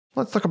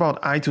Let's talk about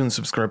iTunes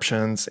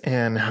subscriptions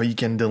and how you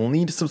can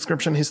delete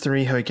subscription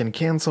history, how you can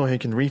cancel, how you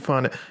can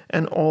refund,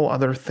 and all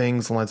other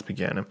things. Let's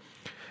begin.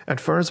 At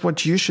first,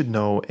 what you should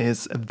know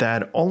is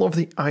that all of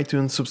the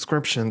iTunes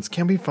subscriptions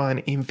can be found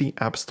in the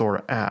App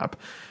Store app.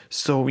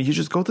 So you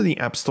just go to the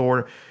App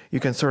Store,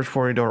 you can search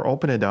for it or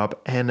open it up,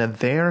 and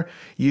there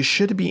you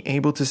should be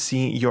able to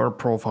see your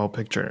profile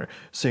picture.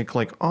 So you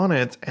click on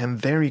it, and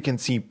there you can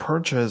see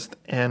purchased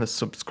and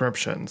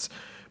subscriptions.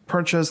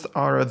 Purchased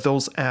are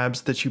those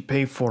apps that you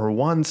pay for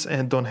once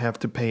and don't have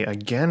to pay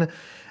again,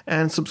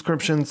 and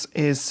subscriptions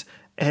is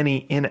any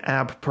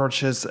in-app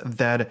purchase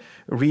that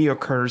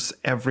reoccurs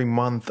every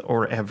month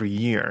or every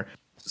year.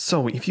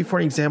 So if you,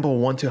 for example,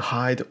 want to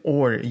hide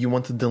or you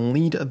want to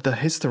delete the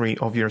history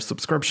of your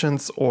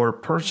subscriptions or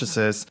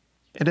purchases,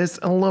 it is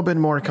a little bit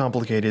more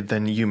complicated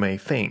than you may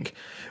think.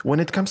 When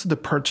it comes to the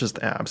purchased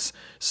apps,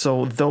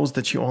 so those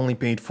that you only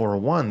paid for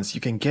once,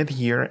 you can get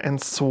here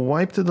and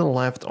swipe to the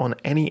left on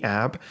any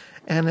app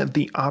and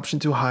the option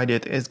to hide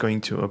it is going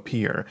to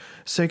appear.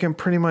 So you can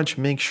pretty much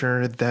make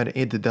sure that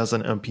it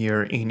doesn't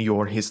appear in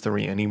your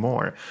history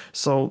anymore.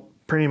 So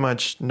pretty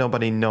much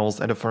nobody knows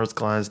at a first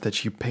glance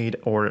that you paid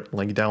or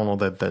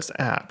downloaded this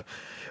app.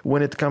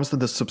 When it comes to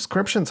the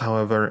subscriptions,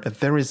 however,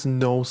 there is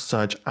no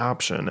such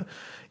option.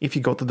 If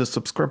you go to the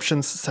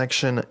subscriptions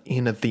section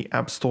in the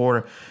App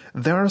Store,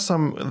 there are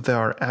some that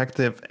are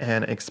active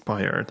and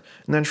expired.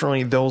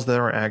 Naturally, those that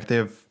are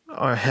active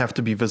have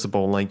to be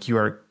visible, like you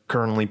are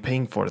currently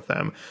paying for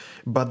them.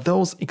 But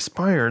those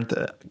expired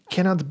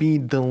cannot be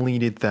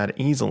deleted that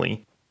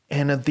easily.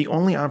 And the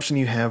only option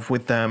you have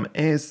with them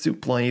is to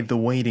play the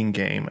waiting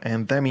game,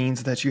 and that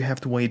means that you have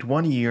to wait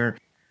 1 year,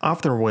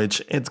 after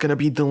which it's gonna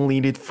be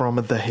deleted from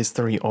the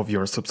history of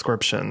your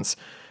subscriptions.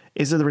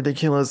 Is it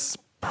ridiculous?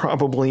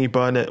 Probably,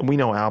 but we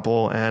know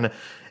Apple, and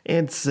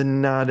it's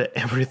not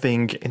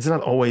everything, it's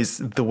not always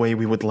the way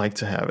we would like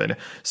to have it.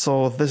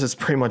 So this is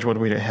pretty much what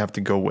we have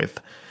to go with.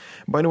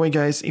 By the way,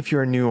 guys, if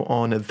you're new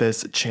on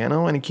this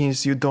channel, and in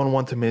case you don't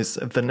want to miss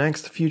the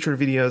next future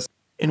videos,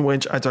 in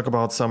which I talk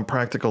about some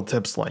practical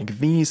tips like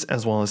these,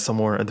 as well as some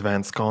more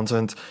advanced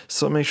content,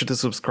 so make sure to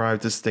subscribe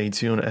to stay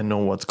tuned and know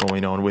what's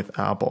going on with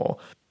Apple.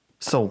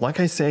 So, like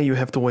I say, you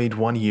have to wait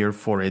 1 year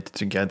for it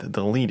to get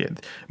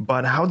deleted.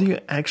 But how do you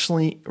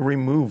actually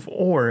remove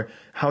or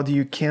how do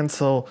you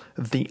cancel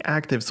the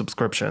active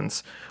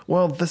subscriptions?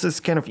 Well, this is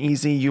kind of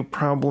easy. You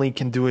probably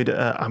can do it,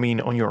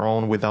 on your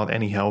own without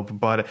any help.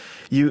 But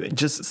you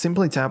just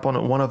simply tap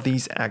on one of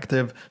these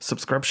active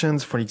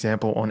subscriptions, for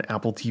example, on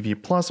Apple TV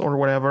Plus or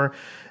whatever,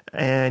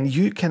 and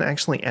you can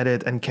actually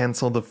edit and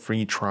cancel the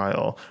free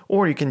trial,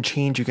 or you can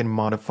change, you can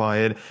modify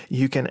it.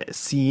 You can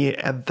see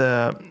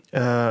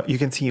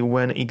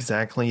when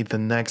exactly the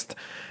next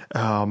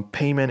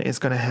payment is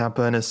going to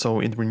happen. So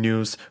it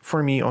renews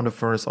for me on the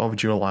 1st of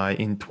July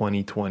in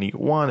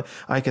 2021.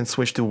 I can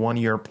switch to 1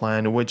 year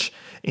plan, which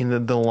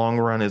in the long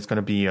run is going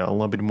to be a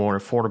little bit more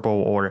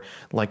affordable or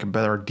like a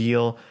better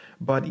deal.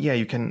 But yeah,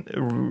 you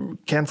can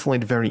cancel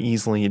it very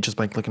easily just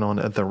by clicking on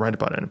the red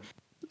button.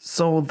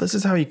 So this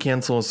is how you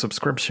cancel a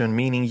subscription,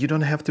 meaning you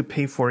don't have to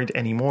pay for it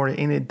anymore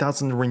and it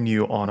doesn't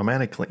renew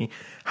automatically.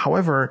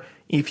 However,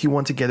 if you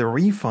want to get a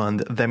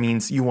refund, that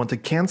means you want to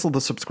cancel the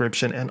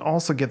subscription and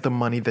also get the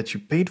money that you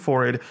paid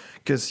for it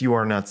because you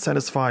are not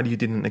satisfied, you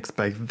didn't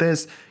expect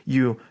this,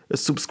 you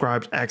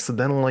subscribed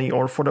accidentally,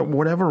 or for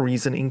whatever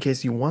reason. In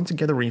case you want to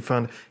get a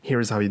refund,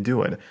 here's how you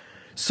do it.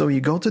 So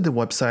you go to the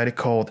website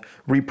called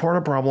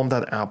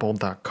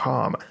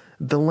reportaproblem.apple.com.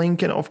 The link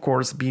can, of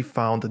course, be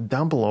found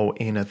down below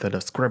in the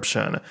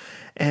description.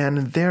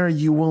 And there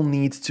you will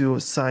need to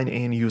sign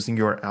in using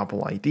your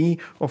Apple ID,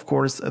 of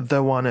course,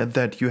 the one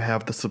that you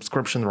have the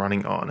subscription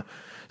running on.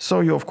 So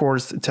you, of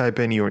course, type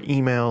in your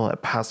email,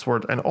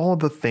 password, and all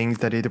of the things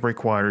that it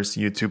requires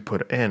you to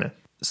put in.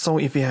 So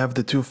if you have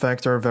the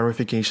two-factor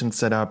verification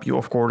set up, you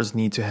of course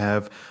need to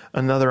have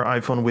another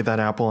iPhone with that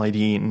Apple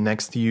ID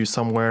next to you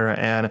somewhere,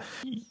 and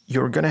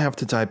you're gonna have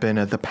to type in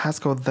the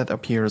passcode that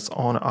appears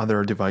on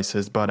other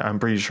devices, but I'm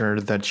pretty sure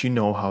that you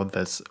know how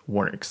this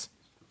works.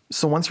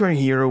 So once you're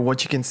here,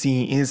 what you can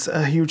see is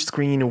a huge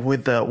screen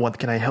with the "what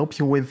can I help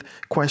you with"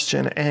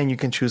 question, and you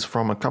can choose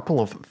from a couple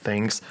of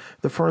things.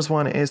 The first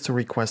one is to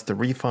request a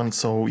refund,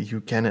 so you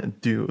can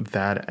do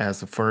that as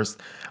the first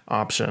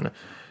option.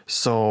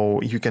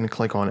 So you can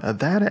click on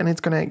that and it's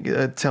going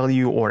to tell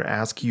you or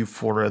ask you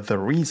for the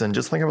reason.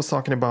 Just like I was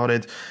talking about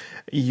it,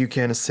 you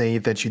can say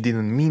that you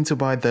didn't mean to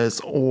buy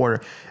this,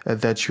 or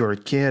that your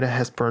kid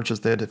has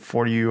purchased it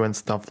for you and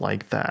stuff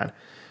like that.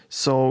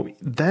 So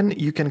then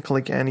you can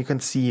click and you can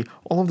see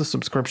all of the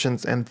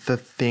subscriptions and the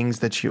things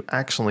that you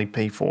actually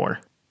pay for.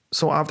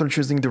 So after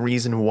choosing the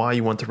reason why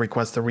you want to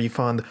request a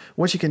refund,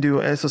 what you can do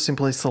is to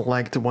simply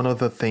select one of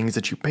the things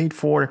that you paid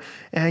for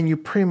and you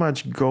pretty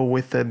much go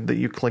with it. That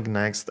you click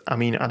next. I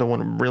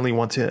don't really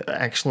want to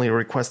actually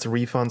request a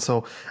refund,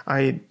 so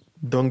I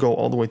don't go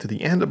all the way to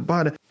the end,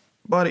 but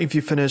But if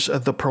you finish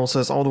the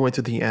process all the way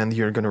to the end,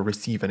 you're going to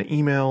receive an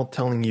email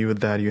telling you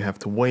that you have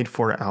to wait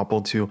for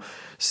Apple to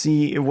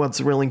see what's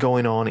really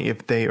going on,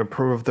 if they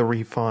approve the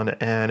refund,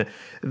 and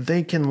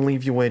they can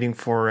leave you waiting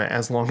for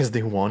as long as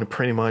they want,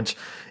 pretty much.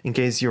 In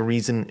case your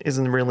reason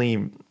isn't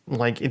really,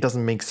 like, it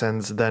doesn't make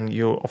sense, then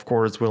you, of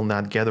course, will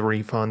not get a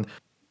refund.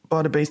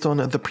 But based on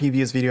the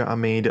previous video I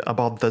made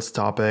about this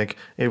topic,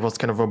 it was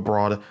kind of a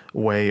broad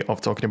way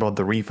of talking about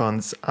the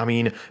refunds. I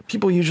mean,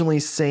 people usually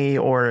say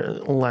or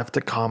left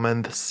a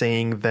comment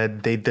saying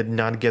that they did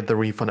not get the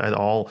refund at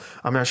all.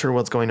 I'm not sure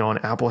what's going on.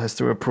 Apple has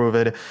to approve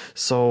it,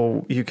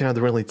 so you cannot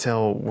really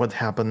tell what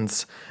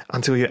happens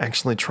until you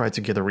actually try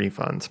to get a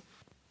refund.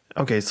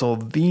 Okay, so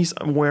these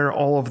were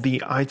all of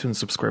the iTunes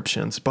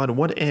subscriptions, but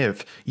what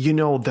if you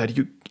know that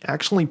you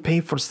actually pay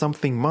for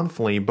something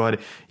monthly, but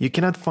you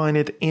cannot find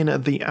it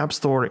in the App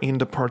Store, in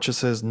the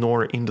purchases,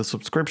 nor in the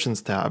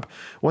subscriptions tab?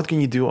 What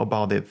can you do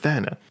about it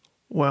then?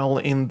 Well,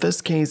 in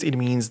this case, it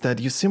means that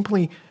you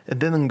simply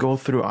didn't go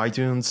through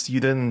iTunes,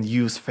 you didn't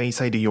use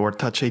Face ID or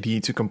Touch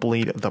ID to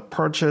complete the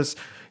purchase,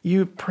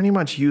 you pretty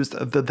much used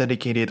the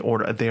dedicated or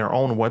their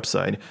own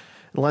website.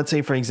 Let's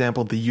say, for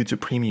example, the YouTube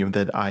Premium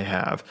that I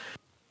have.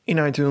 In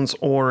iTunes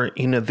or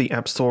in the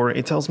App Store,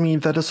 it tells me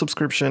that a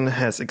subscription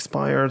has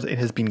expired, it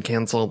has been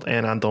cancelled,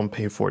 and I don't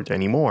pay for it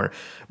anymore.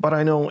 But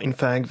I know, in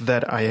fact,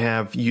 that I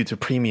have YouTube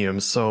Premium,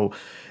 so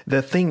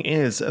the thing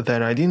is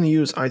that I didn't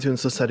use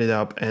iTunes to set it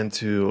up and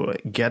to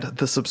get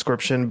the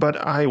subscription, but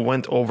I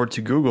went over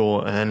to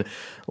Google and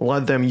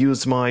let them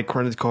use my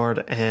credit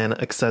card and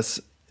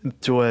access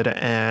to it,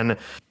 and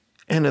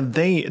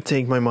they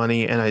take my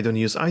money and I don't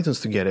use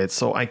iTunes to get it.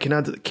 So I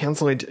cannot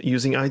cancel it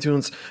using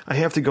iTunes. I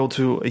have to go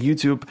to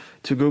YouTube,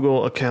 to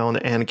Google account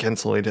and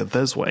cancel it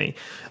this way.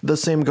 The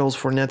same goes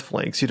for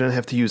Netflix. You don't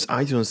have to use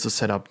iTunes to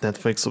set up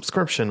Netflix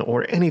subscription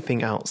or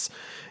anything else.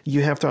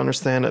 You have to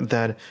understand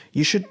that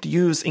you should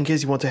use, in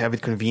case you want to have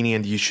it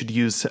convenient, you should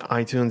use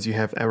iTunes. You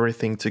have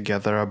everything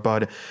together,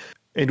 but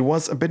it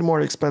was a bit more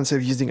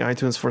expensive using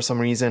iTunes for some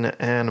reason,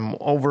 and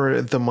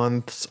over the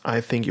months I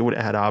think it would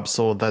add up,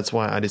 so that's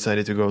why I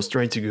decided to go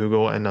straight to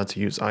Google and not to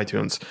use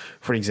iTunes,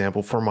 for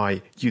example, for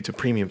my YouTube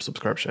Premium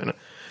subscription.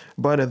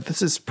 But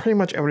this is pretty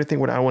much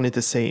everything what I wanted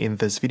to say in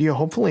this video.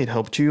 Hopefully it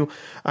helped you.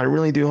 I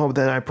really do hope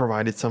that I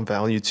provided some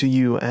value to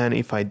you, and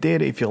if I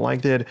did, if you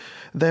liked it,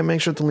 then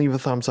make sure to leave a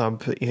thumbs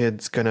up.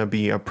 It's gonna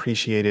be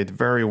appreciated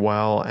very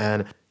well,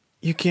 and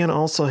you can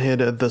also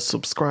hit the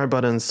subscribe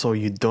button so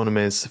you don't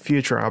miss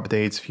future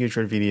updates,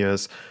 future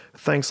videos.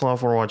 Thanks a lot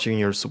for watching,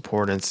 your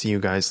support, and see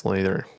you guys later.